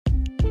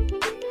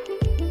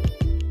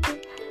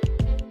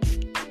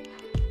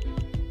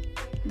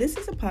This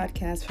is a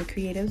podcast for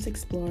creatives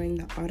exploring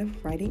the art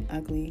of writing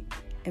ugly,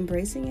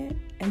 embracing it,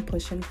 and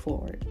pushing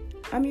forward.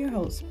 I'm your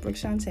host, Brooke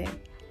Shante,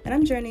 and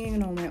I'm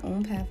journeying on my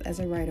own path as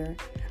a writer,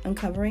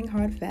 uncovering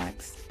hard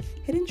facts,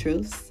 hidden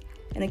truths,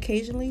 and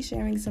occasionally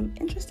sharing some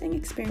interesting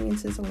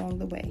experiences along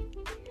the way.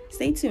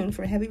 Stay tuned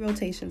for heavy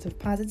rotations of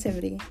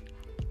positivity,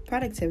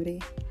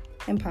 productivity,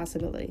 and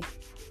possibility.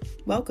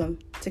 Welcome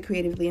to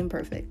Creatively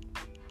Imperfect.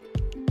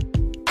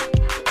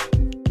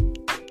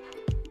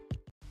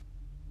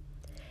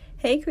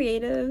 Hey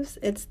creatives,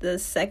 it's the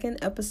second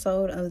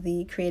episode of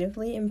the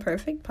Creatively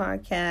Imperfect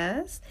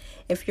podcast.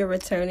 If you're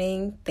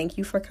returning, thank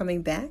you for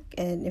coming back.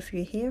 And if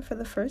you're here for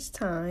the first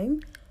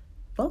time,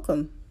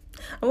 welcome.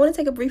 I want to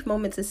take a brief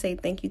moment to say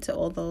thank you to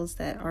all those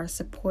that are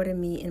supporting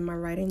me in my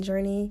writing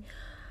journey,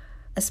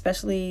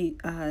 especially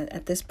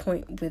at this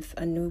point with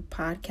a new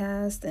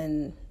podcast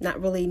and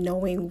not really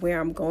knowing where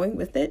I'm going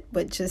with it,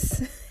 but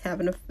just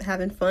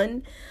having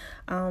fun.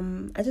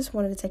 I just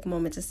wanted to take a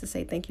moment just to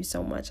say thank you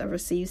so much. I've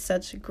received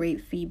such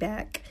great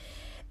feedback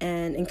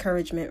and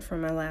encouragement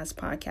from my last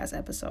podcast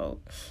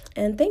episode.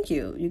 And thank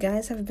you. You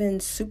guys have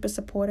been super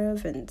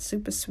supportive and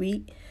super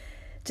sweet.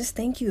 Just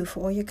thank you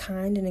for all your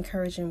kind and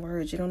encouraging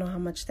words. You don't know how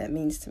much that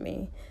means to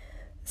me.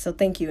 So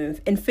thank you.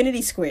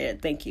 Infinity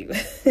squared. Thank you.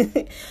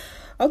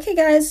 Okay,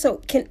 guys.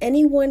 So can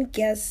anyone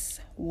guess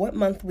what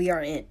month we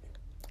are in?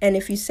 And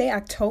if you say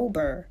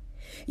October,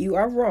 you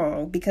are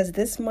wrong, because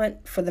this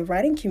month for the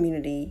writing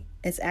community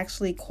is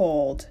actually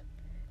called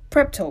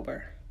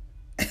Preptober.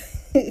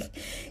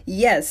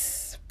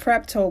 Yes,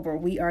 Preptober.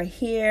 We are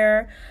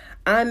here.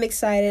 I'm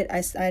excited.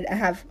 I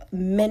have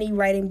many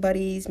writing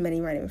buddies,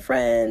 many writing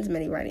friends,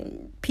 many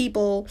writing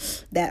people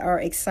that are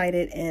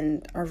excited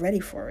and are ready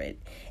for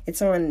it.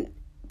 It's on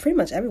pretty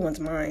much everyone's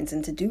minds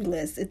and to-do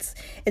lists. It's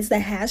the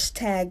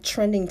hashtag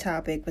trending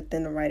topic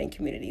within the writing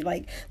community.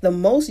 Like, the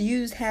most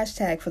used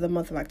hashtag for the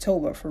month of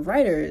October for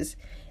writers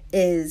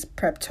is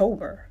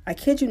Preptober. I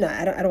kid you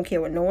not. I don't care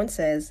what no one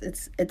says.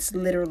 It's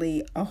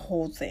literally a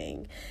whole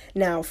thing.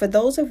 Now, for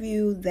those of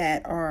you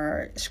that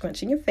are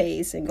scrunching your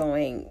face and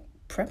going,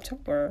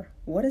 Preptober,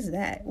 what is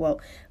that? Well,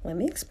 let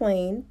me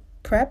explain.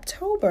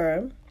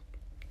 Preptober,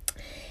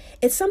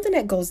 it's something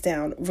that goes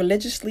down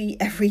religiously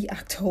every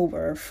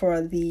October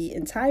for the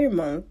entire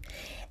month.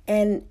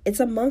 And it's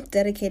a month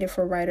dedicated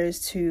for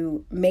writers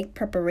to make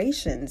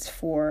preparations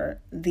for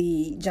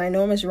the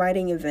ginormous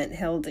writing event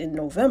held in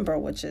November,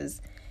 which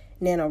is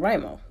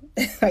NaNoWriMo.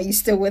 Are you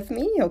still with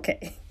me?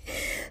 Okay.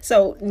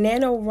 So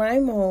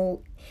NaNoWriMo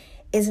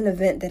is an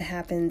event that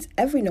happens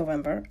every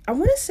November. I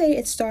want to say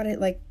it started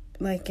like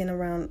in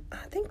around,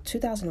 I think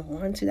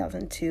 2001,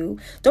 2002.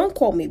 Don't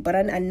quote me, but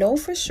I know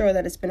for sure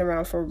that it's been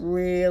around for a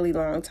really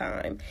long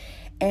time.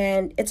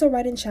 And it's a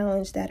writing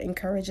challenge that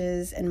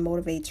encourages and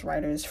motivates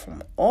writers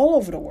from all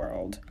over the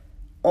world.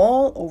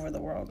 All over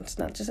the world. It's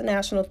not just a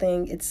national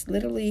thing. It's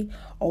literally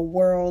a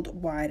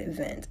worldwide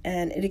event.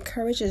 And it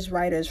encourages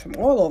writers from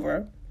all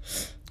over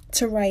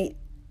to write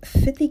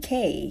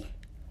 50K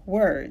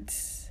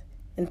words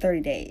in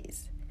 30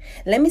 days.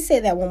 Let me say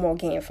that one more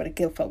again for the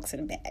good folks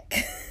in the back.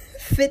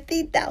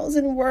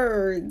 50,000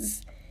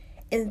 words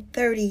in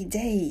 30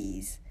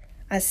 days.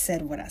 I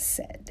said what I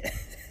said.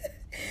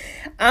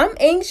 I'm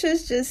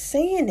anxious just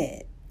saying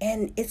it.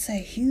 And it's a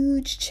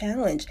huge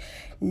challenge.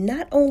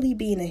 Not only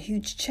being a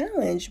huge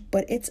challenge,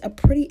 but it's a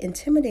pretty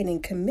intimidating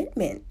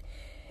commitment,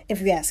 if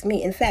you ask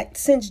me. In fact,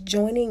 since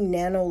joining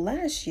Nano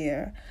last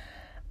year,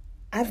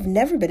 I've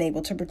never been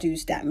able to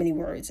produce that many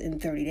words in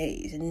 30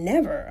 days.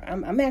 Never.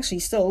 I'm actually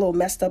still a little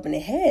messed up in the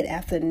head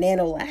after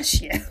Nano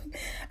last year.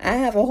 I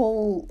have a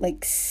whole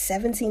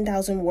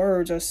 17,000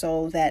 words or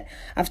so that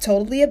I've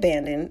totally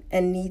abandoned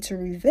and need to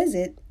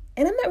revisit.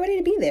 And I'm not ready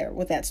to be there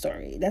with that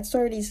story. That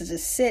story needs to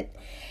just sit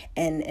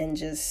and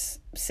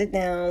just sit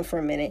down for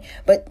a minute.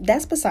 But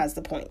that's besides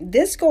the point.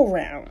 This go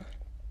round,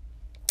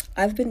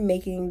 I've been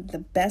making the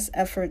best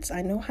efforts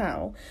I know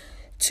how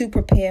to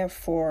prepare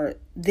for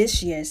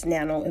this year's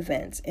Nano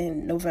events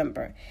in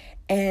November.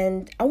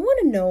 And I want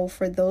to know,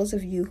 for those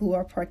of you who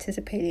are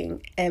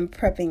participating and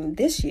prepping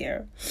this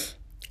year,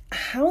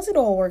 how's it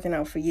all working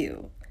out for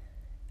you?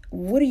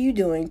 What are you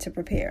doing to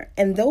prepare?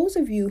 And those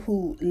of you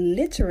who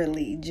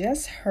literally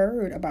just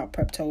heard about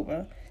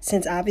Preptober,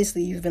 since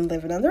obviously you've been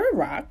living under a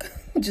rock,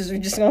 we're just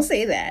going to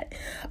say that,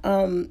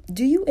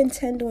 do you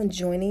intend on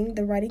joining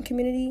the writing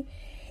community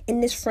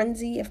in this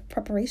frenzy of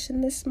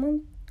preparation this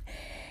month?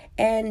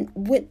 And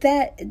with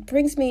that, it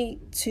brings me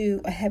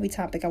to a heavy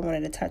topic I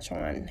wanted to touch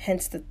on,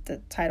 hence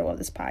the title of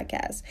this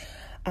podcast.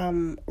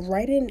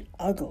 Writing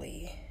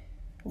ugly.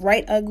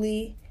 Write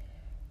ugly.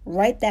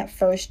 Write that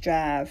first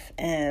draft,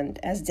 and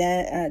as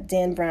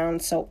Dan Brown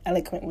so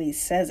eloquently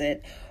says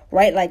it,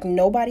 write like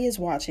nobody is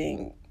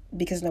watching,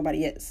 because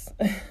nobody is.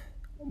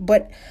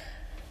 But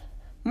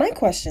my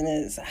question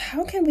is,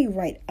 how can we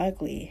write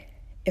ugly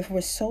if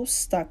we're so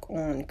stuck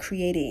on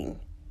creating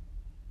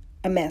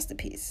a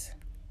masterpiece?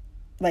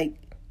 Like,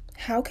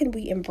 how can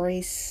we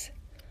embrace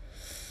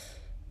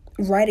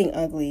writing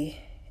ugly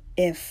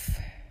if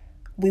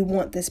we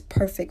want this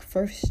perfect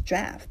first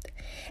draft.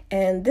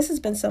 And this has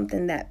been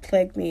something that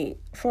plagued me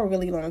for a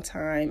really long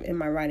time in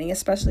my writing,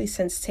 especially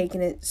since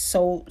taking it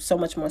so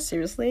much more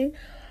seriously.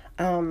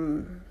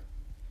 I've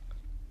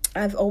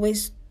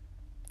always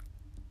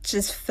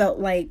just felt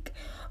like,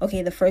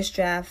 okay, the first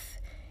draft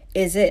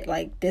is it.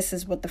 Like, this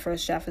is what the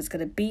first draft is going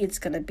to be. It's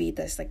going to be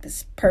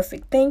this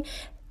perfect thing,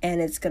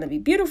 and it's going to be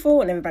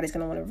beautiful, and everybody's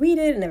going to want to read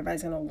it, and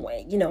everybody's going to,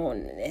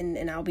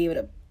 and I'll be able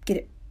to get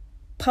it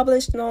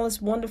published and all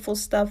this wonderful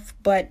stuff.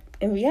 But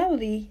in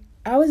reality,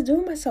 I was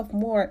doing myself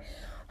more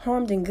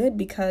harm than good,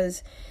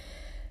 because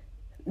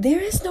there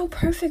is no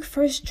perfect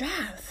first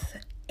draft.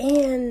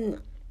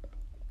 And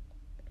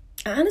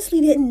I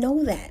honestly didn't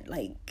know that.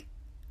 Like,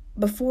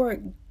 before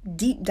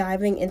deep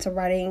diving into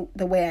writing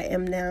the way I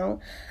am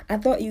now, I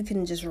thought you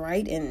can just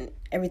write and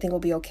everything will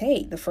be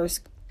okay the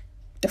first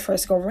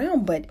go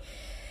round. But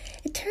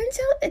it turns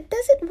out it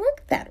doesn't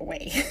work that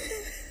way.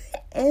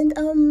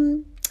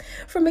 And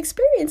from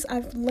experience,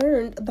 I've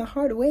learned the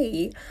hard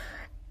way.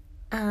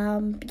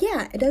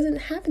 It doesn't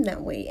happen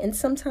that way. And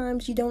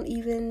sometimes you don't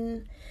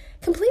even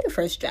complete a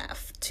first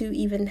draft to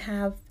even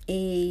have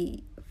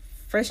a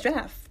first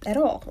draft at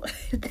all.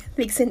 If that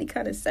makes any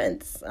kind of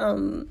sense.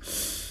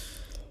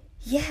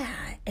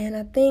 And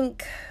I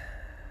think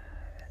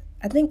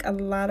a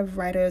lot of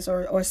writers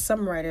or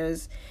some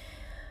writers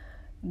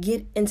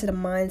get into the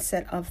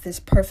mindset of this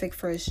perfect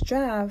first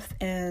draft,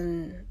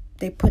 and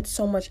they put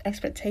so much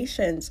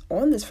expectations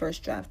on this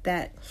first draft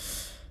that,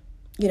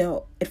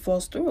 it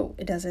falls through.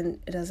 It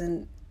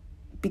doesn't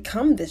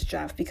become this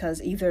draft,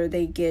 because either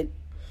they're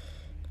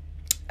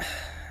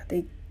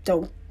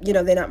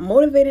not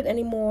motivated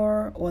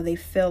anymore, or they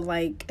feel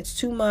like it's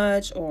too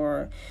much,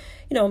 or,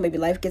 maybe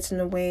life gets in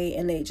the way,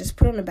 and they just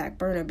put it on the back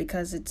burner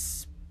because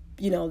it's,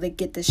 they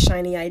get this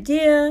shiny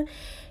idea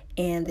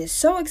and they're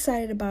so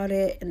excited about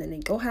it, and then they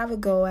go have a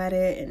go at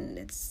it, and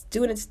it's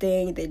doing its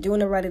thing, they're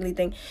doing the writing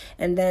thing,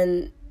 and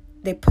then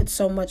they put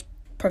so much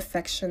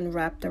perfection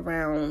wrapped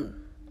around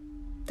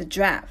the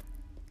draft,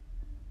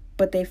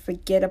 but they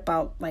forget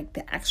about like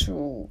the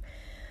actual,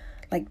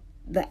 like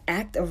the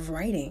act of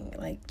writing.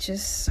 Like,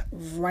 just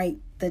write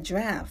the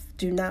draft.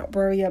 Do not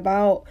worry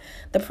about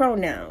the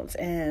pronouns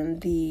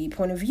and the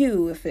point of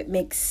view, if it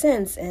makes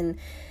sense, and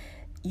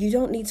you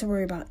don't need to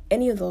worry about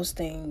any of those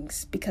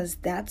things, because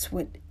that's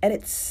what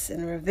edits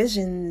and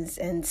revisions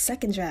and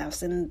second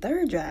drafts and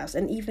third drafts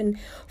and even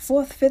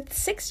fourth, fifth,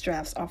 sixth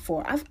drafts are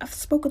for. I've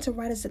spoken to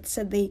writers that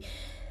said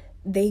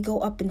they go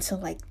up until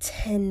like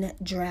 10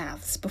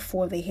 drafts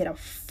before they hit a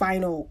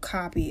final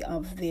copy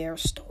of their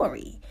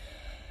story.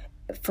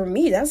 For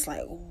me, that's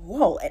like,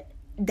 whoa,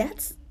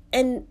 that's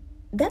a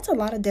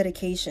lot of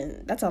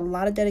dedication. That's a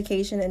lot of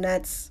dedication, and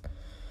that's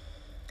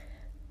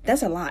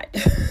a lot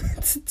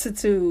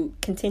to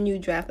continue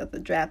draft after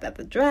draft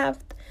after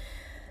draft.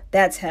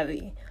 That's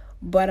heavy.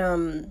 But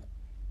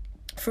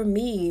for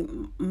me,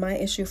 my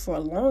issue for a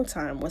long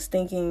time was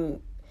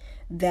thinking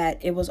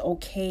that it was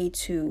okay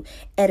to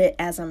edit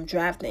as I'm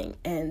drafting,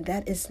 and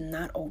that is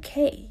not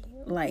okay.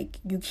 Like,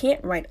 you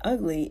can't write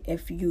ugly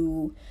if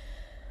you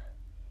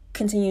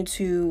continue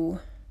to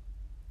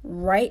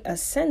write a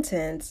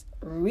sentence,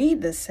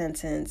 read the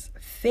sentence,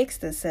 fix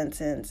the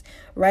sentence,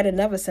 write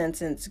another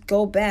sentence,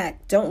 go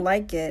back, don't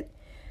like it,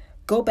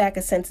 go back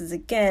a sentence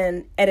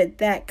again, edit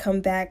that,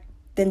 come back,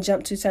 then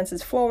jump 2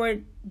 sentences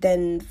forward,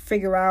 then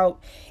figure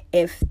out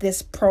if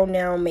this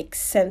pronoun makes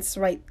sense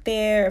right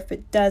there. If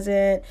it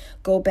doesn't,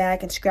 go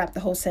back and scrap the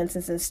whole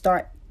sentence and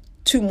start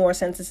 2 more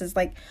sentences.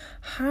 Like,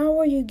 how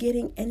are you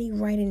getting any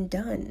writing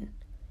done?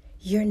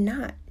 You're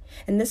not.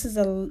 And this is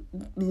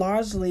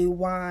largely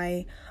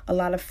why a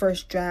lot of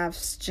first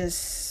drafts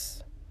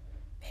just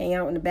hang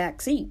out in the back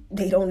seat.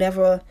 They don't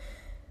ever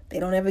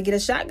get a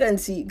shotgun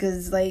seat,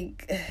 because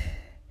like,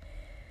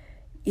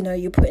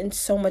 you're putting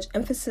so much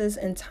emphasis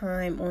and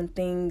time on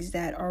things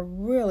that are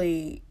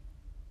really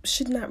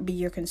should not be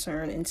your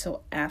concern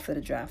until after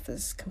the draft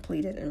is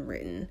completed and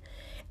written.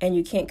 And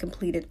you can't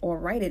complete it or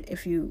write it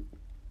if you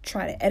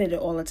try to edit it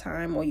all the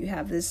time, or you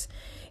have this,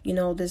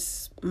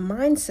 this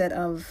mindset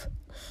of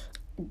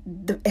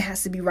it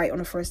has to be right on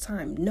the first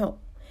time. No.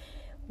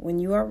 When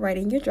you are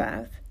writing your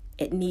draft,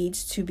 it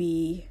needs to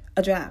be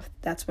a draft.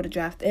 That's what a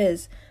draft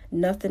is.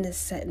 Nothing is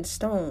set in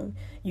stone.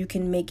 You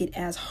can make it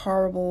as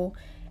horrible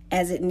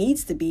as it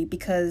needs to be,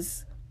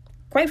 because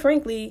quite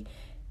frankly,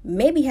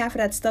 maybe half of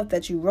that stuff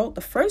that you wrote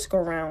the first go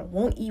round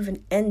won't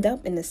even end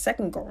up in the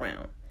second go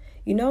round.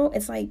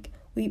 It's like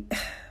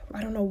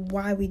I don't know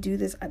why we do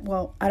this. I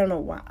don't know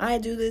why I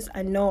do this.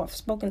 I know I've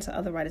spoken to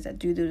other writers that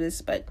do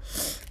this, but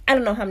I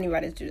don't know how many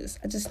writers do this.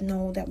 I just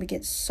know that we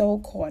get so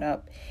caught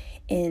up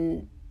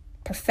in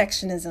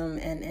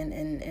perfectionism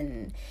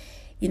and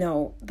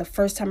the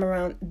first time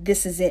around,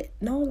 this is it.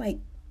 No, like,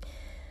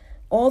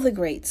 all the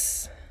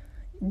greats,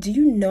 do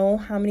you know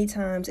how many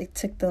times it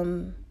took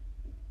them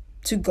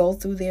to go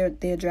through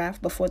their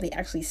draft before they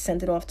actually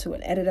sent it off to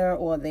an editor,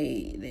 or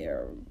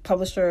their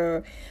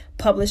publisher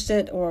published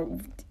it? Or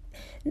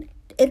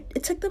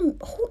it took them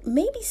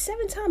maybe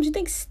 7 times. You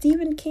think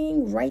Stephen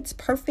King writes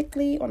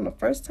perfectly on the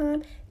first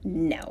time?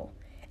 No.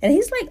 And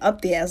he's like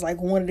up there as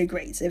like one of the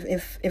greats,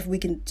 if we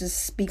can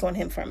just speak on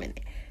him for a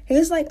minute.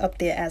 He's like up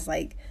there as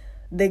like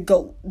the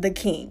GOAT, the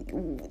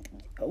king,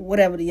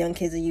 whatever the young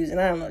kids are using.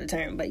 I don't know the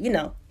term, but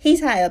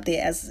he's high up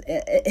there as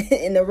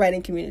in the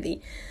writing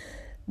community.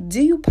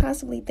 Do you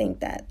possibly think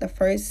that the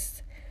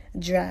first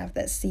draft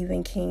that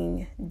Stephen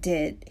King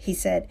did, he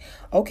said,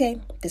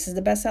 okay, this is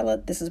the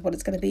bestseller, this is what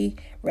it's going to be,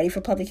 ready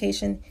for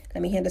publication,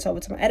 let me hand this over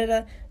to my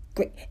editor?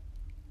 Great.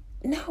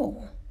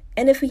 No.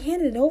 And if he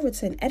handed it over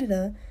to an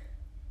editor,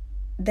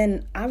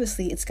 then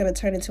obviously it's going to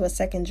turn into a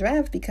second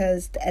draft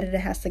because the editor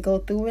has to go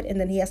through it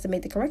and then he has to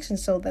make the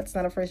corrections. So that's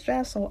not a first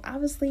draft. So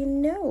obviously,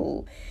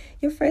 no.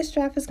 Your first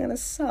draft is going to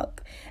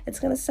suck.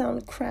 It's going to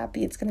sound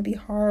crappy. It's going to be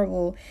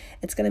horrible.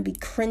 It's going to be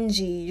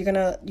cringy.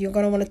 You're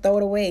going to want to throw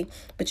it away.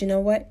 But you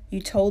know what?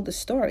 You told the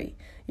story.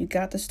 You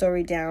got the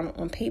story down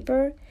on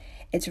paper.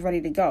 It's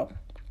ready to go.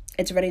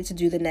 It's ready to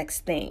do the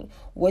next thing,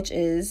 which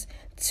is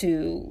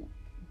to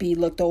be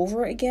looked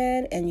over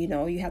again, and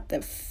you have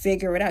to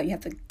figure it out. You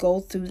have to go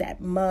through that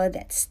mud,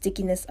 that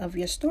stickiness of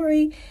your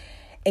story,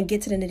 and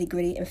get to the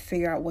nitty-gritty and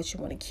figure out what you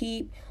want to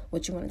keep,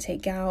 what you want to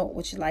take out,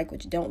 what you like,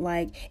 what you don't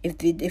like.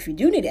 If you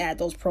do need to add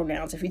those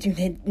pronouns, if you do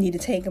need to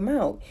take them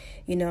out,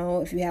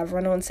 if you have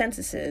run-on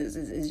sentences,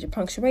 is your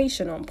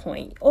punctuation on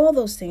point? All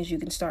those things you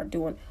can start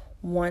doing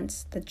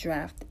once the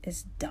draft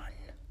is done.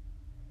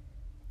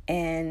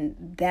 And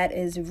that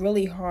is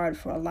really hard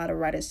for a lot of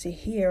writers to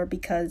hear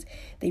because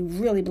they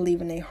really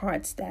believe in their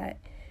hearts that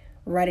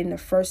writing the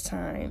first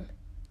time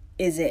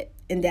is it,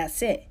 and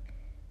that's it.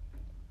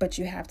 But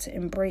you have to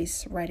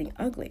embrace writing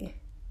ugly.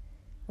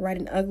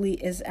 Writing ugly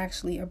is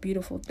actually a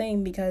beautiful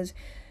thing because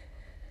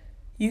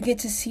you get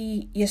to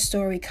see your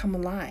story come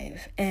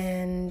alive,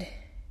 and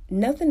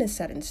nothing is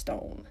set in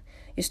stone.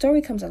 Your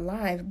story comes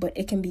alive, but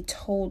it can be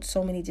told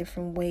so many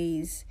different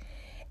ways,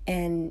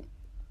 and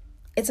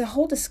it's a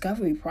whole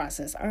discovery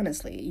process,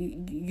 honestly.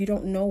 You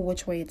don't know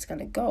which way it's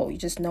going to go. You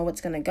just know it's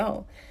going to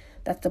go.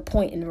 That's the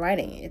point in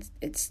writing.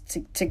 It's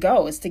to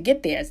go. It's to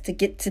get there. It's to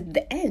get to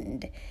the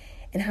end.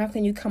 And how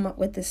can you come up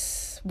with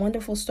this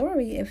wonderful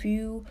story if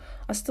you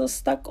are still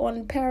stuck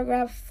on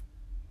paragraph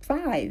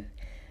 5?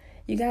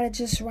 You got to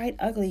just write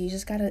ugly. You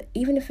just got to,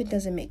 even if it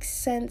doesn't make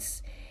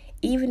sense,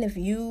 even if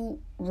you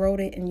wrote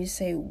it and you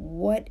say,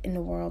 what in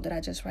the world did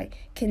I just write?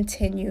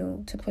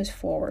 Continue to push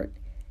forward.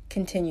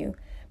 Continue.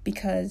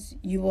 Because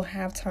you will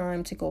have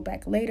time to go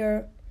back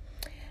later,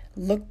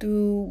 look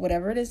through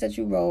whatever it is that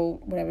you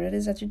wrote, whatever it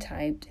is that you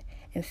typed,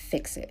 and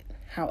fix it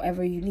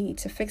however you need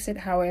to fix it,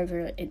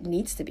 however it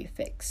needs to be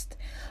fixed.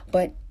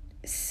 But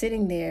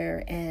sitting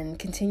there and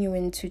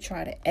continuing to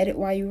try to edit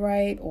while you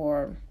write,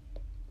 or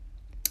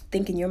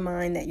think in your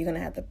mind that you're going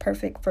to have the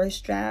perfect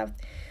first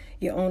draft,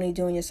 you're only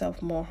doing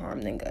yourself more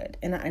harm than good.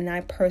 And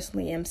I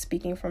personally am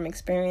speaking from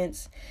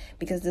experience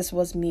because this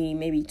was me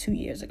maybe 2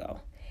 years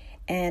ago.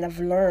 And I've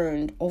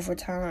learned over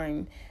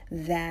time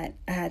that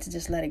I had to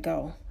just let it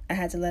go. I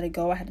had to let it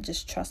go. I had to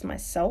just trust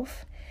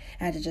myself.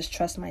 I had to just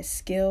trust my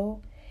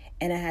skill.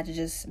 And I had to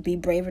just be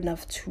brave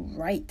enough to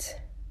write.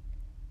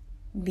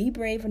 Be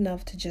brave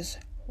enough to just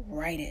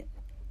write it.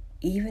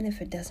 Even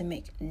if it doesn't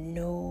make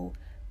no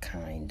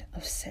kind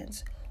of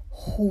sense.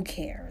 Who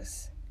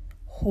cares?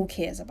 Who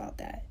cares about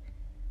that?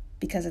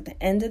 Because at the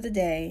end of the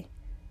day,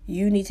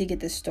 you need to get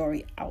this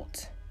story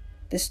out.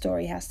 This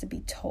story has to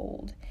be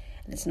told.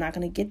 And it's not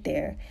going to get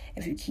there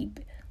if you keep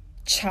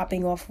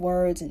chopping off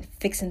words and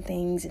fixing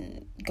things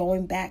and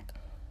going back.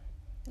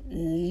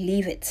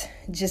 Leave it.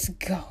 Just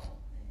go.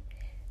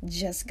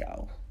 Just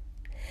go.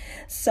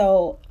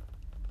 So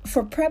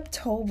for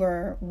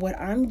Preptober, what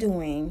I'm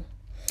doing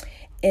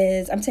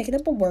is I'm taking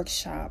up a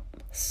workshop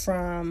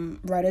from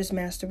Writers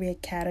Mastery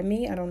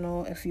Academy. I don't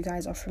know if you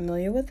guys are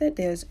familiar with it.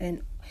 There's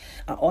an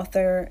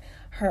author.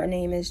 Her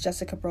name is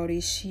Jessica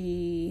Brody.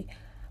 She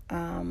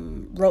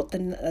wrote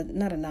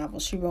not a novel.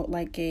 She wrote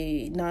like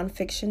a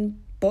nonfiction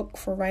book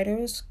for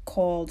writers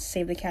called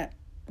Save the Cat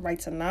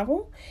Writes a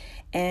Novel,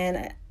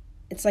 and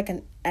it's like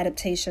an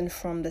adaptation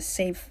from the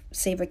Save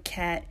a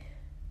Cat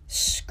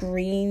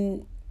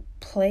screenplay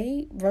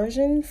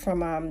version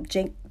from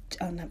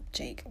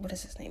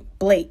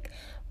Blake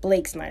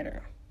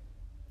Snyder.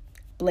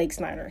 Blake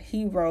Snyder.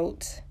 He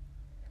wrote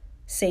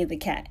Save the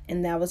Cat,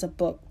 and that was a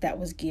book that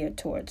was geared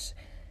towards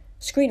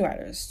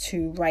screenwriters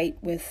to write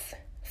with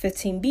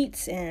 15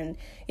 beats and,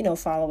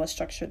 follow a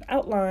structured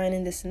outline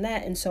and this and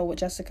that. And so what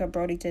Jessica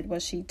Brody did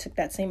was she took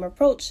that same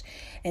approach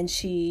and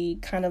she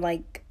kind of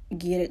like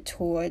geared it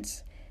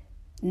towards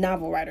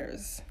novel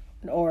writers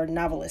or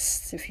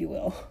novelists, if you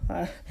will.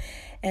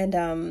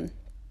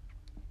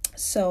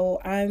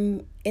 So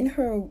I'm in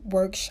her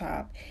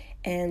workshop,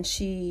 and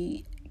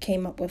she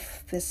came up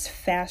with this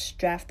fast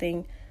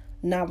drafting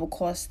novel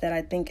course that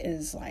I think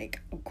is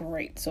like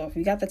great. So if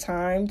you got the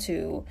time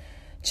to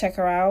check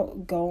her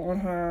out, go on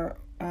her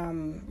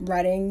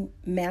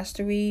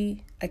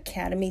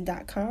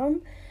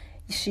writingmasteryacademy.com.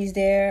 she's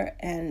there,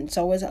 and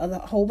so is a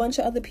whole bunch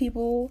of other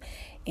people,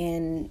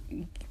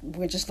 and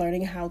we're just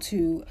learning how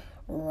to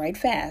write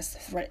fast,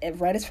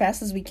 write as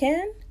fast as we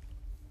can,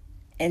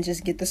 and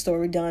just get the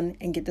story done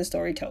and get the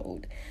story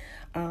told.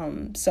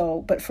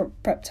 But for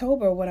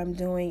Preptober, what I'm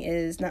doing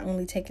is not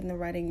only taking the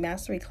writing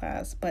mastery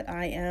class, but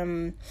I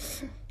am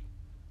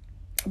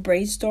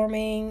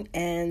brainstorming,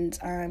 and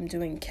I'm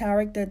doing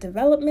character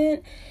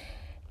development,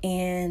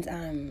 and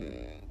I'm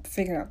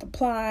figuring out the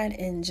plot,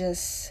 and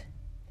just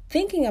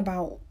thinking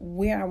about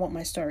where I want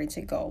my story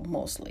to go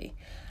mostly.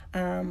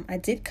 I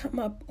did come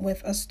up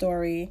with a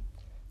story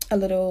a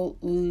little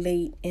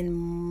late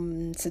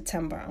in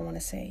September, I want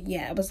to say.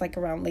 Yeah, it was like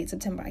around late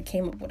September. I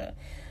came up with a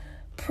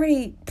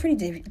pretty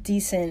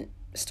decent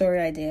story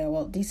idea.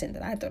 Well, decent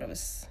that I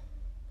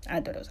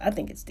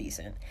think it's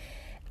decent.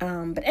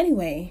 But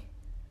anyway,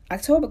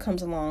 October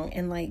comes along,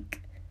 and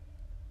like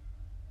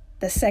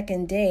the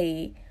second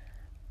day,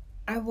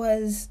 I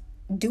was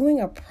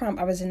doing a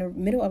prompt. I was in the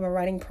middle of a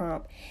writing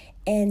prompt,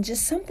 and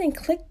just something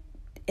clicked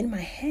in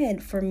my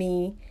head for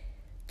me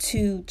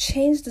to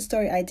change the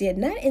story idea.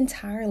 Not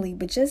entirely,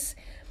 but just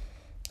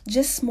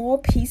small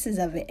pieces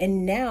of it.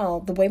 And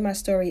now the way my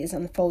story is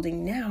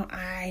unfolding now,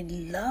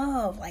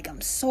 I'm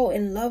so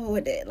in love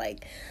with it.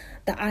 Like,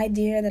 the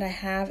idea that I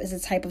have is the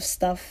type of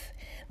stuff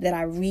that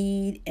I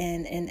read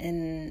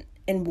and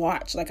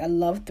watch. Like, I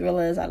love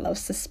thrillers, I love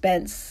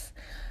suspense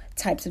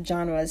types of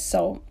genres.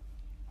 So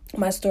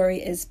my story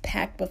is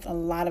packed with a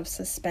lot of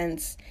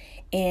suspense,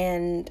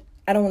 and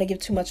I don't want to give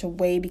too much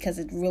away because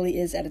it really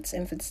is at its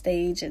infant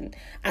stage, and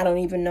I don't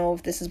even know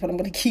if this is what I'm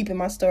going to keep in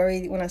my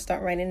story when I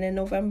start writing in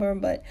November.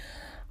 But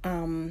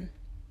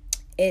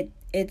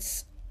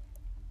it's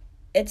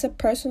a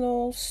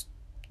personal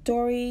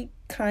story,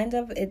 kind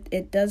of.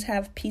 It does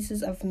have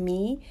pieces of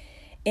me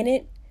in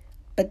it,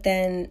 but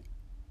then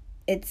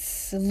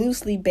it's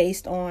loosely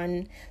based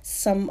on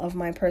some of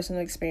my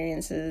personal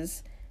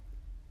experiences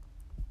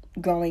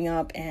growing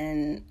up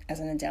and as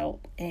an adult.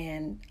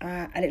 And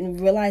I didn't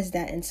realize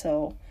that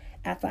until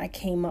after I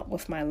came up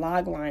with my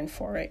log line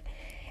for it.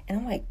 And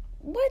I'm like,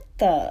 wait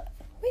a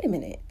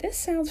minute, this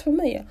sounds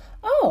familiar.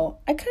 Oh,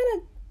 I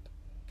kind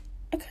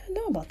of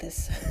know about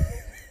this.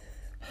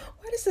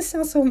 Why does this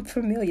sound so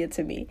familiar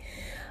to me?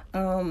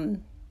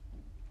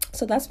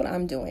 So that's what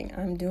I'm doing.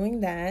 I'm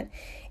doing that,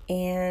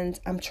 and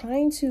I'm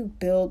trying to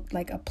build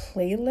like a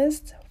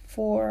playlist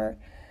for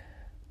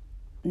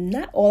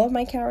not all of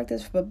my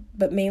characters,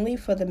 but mainly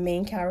for the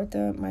main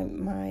character,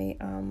 my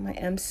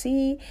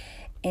MC,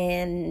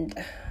 and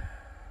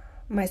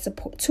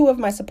two of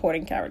my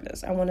supporting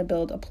characters. I want to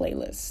build a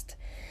playlist.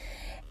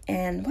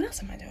 And what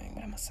else am I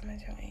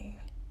doing?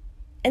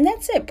 And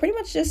that's it. Pretty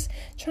much just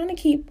trying to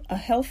keep a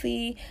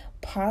healthy,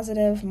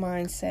 positive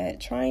mindset,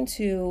 trying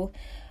to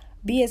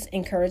be as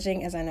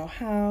encouraging as I know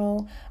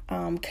how,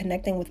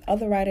 connecting with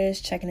other writers,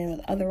 checking in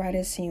with other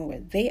writers, seeing where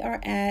they are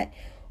at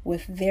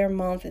with their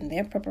month and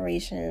their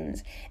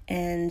preparations,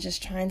 and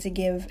just trying to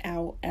give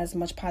out as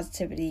much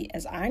positivity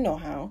as I know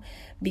how,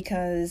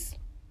 because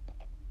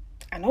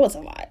I know it's a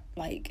lot,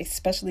 like,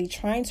 especially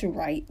trying to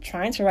write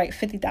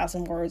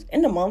 50,000 words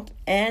in a month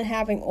and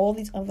having all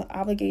these other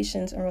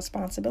obligations and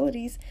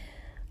responsibilities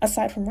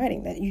aside from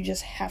writing that you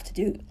just have to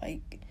do.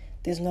 Like,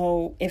 there's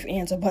no ifs,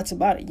 ands, or buts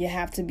about it. You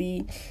have to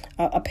be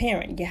a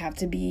parent. You have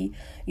to be,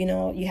 you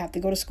have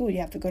to go to school. You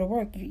have to go to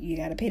work. You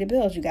got to pay the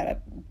bills. You got to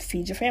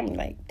feed your family.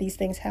 Like, these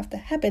things have to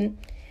happen,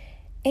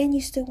 and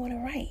you still want to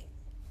write.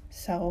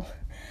 So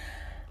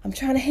I'm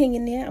trying to hang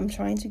in there. I'm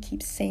trying to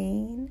keep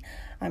sane.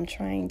 I'm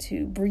trying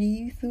to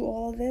breathe through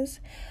all of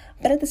this.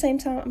 But at the same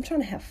time, I'm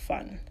trying to have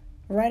fun.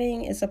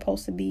 Writing is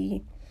supposed to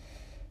be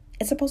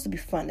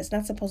fun. It's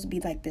not supposed to be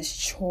like this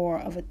chore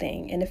of a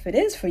thing. And if it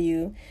is for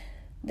you,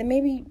 then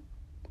maybe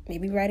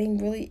writing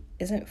really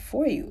isn't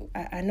for you.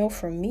 I know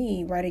for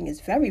me, writing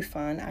is very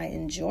fun. I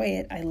enjoy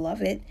it. I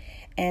love it.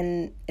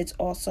 And it's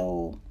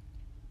also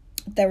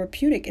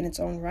therapeutic in its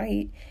own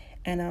right.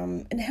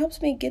 And it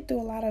helps me get through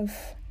a lot of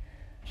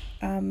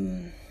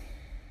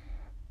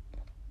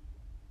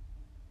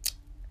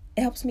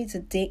it helps me to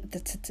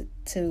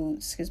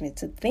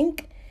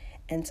think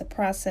and to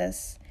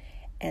process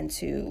and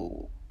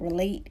to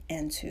relate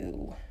and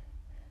to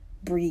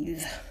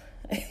breathe,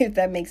 if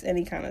that makes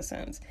any kind of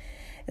sense.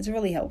 It's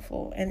really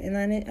helpful, and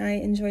I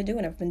enjoy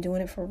doing it. I've been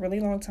doing it for a really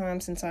long time,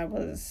 since I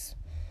was,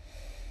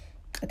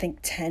 I think,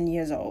 10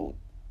 years old,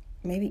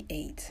 maybe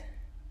 8,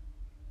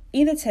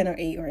 either 10 or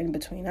 8 or in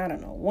between. I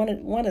don't know,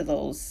 one of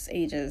those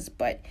ages,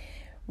 but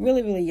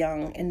really, really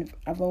young. And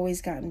I've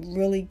always gotten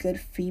really good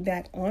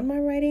feedback on my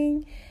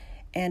writing,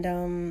 and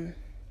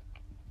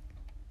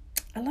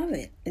I love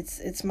it.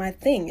 It's my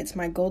thing. It's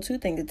my go-to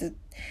thing.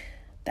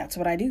 That's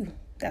what I do.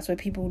 That's what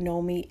people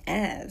know me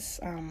as,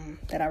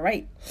 that I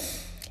write.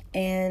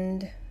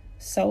 And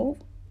so,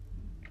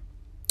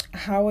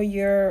 how are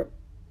your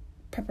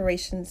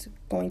preparations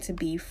going to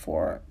be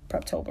for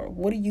Preptober?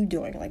 What are you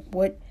doing? Like,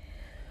 what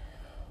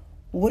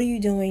are you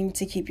doing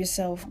to keep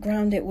yourself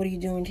grounded? What are you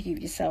doing to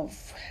get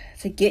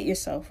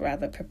yourself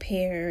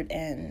prepared?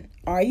 And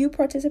are you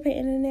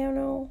participating in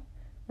NaNo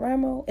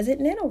NaNoWriMo. Is it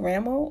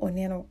NaNoWriMo or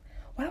Nano?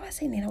 Why do I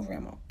say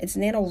NaNoWriMo? It's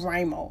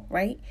NaNoWriMo,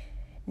 right?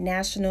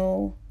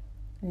 National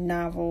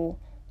Novel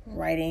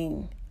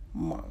Writing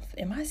Month.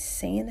 Am I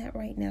saying that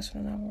right?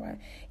 National Novel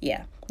Writing?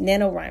 Yeah,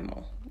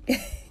 NaNoWriMo.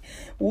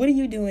 What are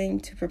you doing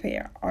to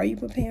prepare? Are you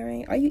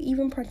preparing? Are you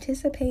even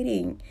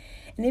participating?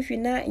 And if you're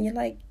not, and you're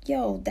like,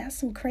 yo, that's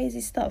some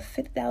crazy stuff,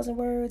 50,000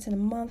 words in a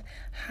month,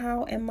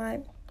 how am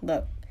I?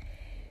 Look,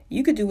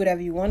 you could do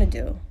whatever you want to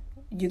do.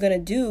 You're going to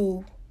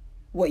do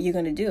what you're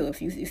going to do.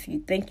 If you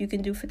think you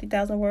can do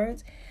 50,000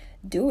 words,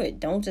 do it.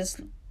 Don't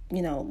just,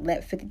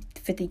 let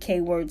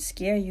 50K words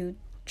scare you.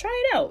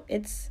 Try it out.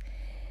 It's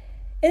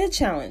a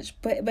challenge,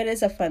 but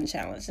it's a fun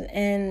challenge.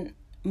 And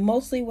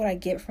mostly what I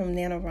get from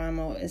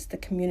NaNoWriMo is the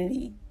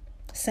community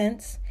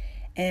sense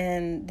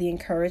and the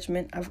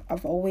encouragement.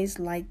 I've always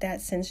liked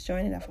that since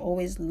joining. I've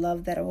always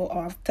loved that.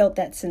 I've felt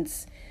that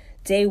since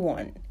day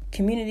one.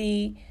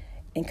 Community,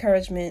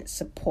 encouragement,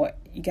 support.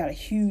 You got a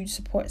huge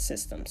support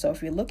system. So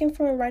if you're looking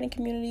for a writing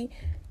community,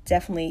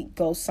 definitely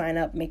go sign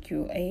up, make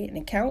you an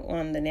account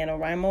on the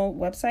NaNoWriMo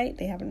website.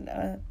 They have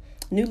a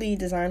newly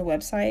designed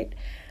website.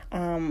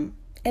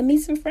 And meet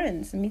some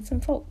friends and meet some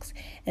folks.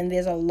 And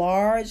there's a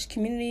large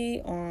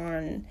community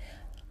on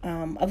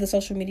other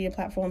social media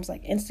platforms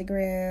like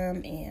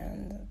Instagram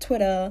and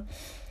Twitter.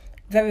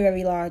 Very,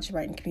 very large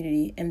writing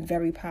community, and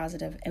very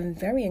positive and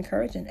very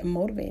encouraging and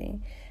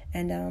motivating.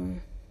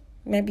 And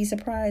might be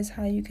surprised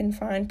how you can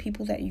find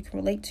people that you can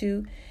relate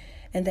to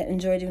and that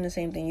enjoy doing the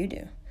same thing you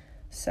do.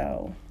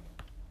 So,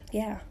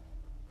 yeah,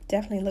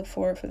 definitely look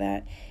forward for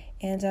that.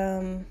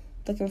 And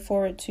looking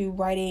forward to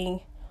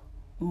writing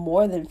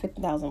more than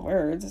 50,000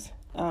 words.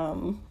 I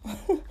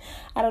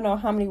don't know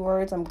how many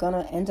words I'm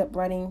gonna end up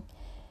writing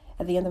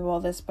at the end of all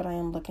this, but I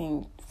am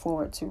looking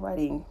forward to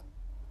writing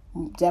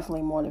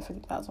definitely more than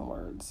 50,000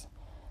 words.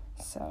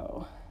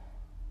 So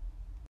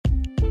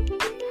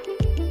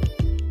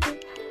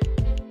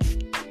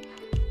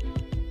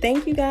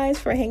thank you guys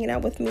for hanging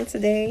out with me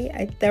today.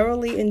 I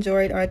thoroughly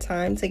enjoyed our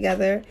time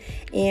together,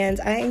 and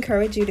I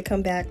encourage you to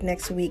come back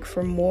next week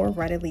for more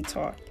Writerly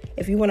Talk.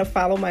 If you want to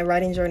follow my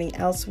writing journey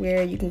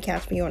elsewhere, you can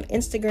catch me on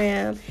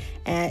Instagram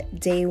at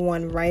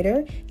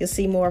Day1Writer. You'll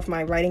see more of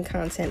my writing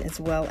content as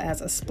well as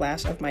a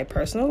splash of my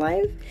personal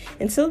life.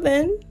 Until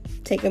then,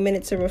 take a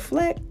minute to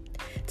reflect,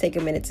 take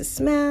a minute to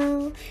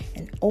smile,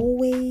 and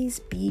always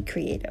be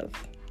creative.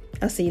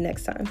 I'll see you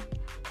next time.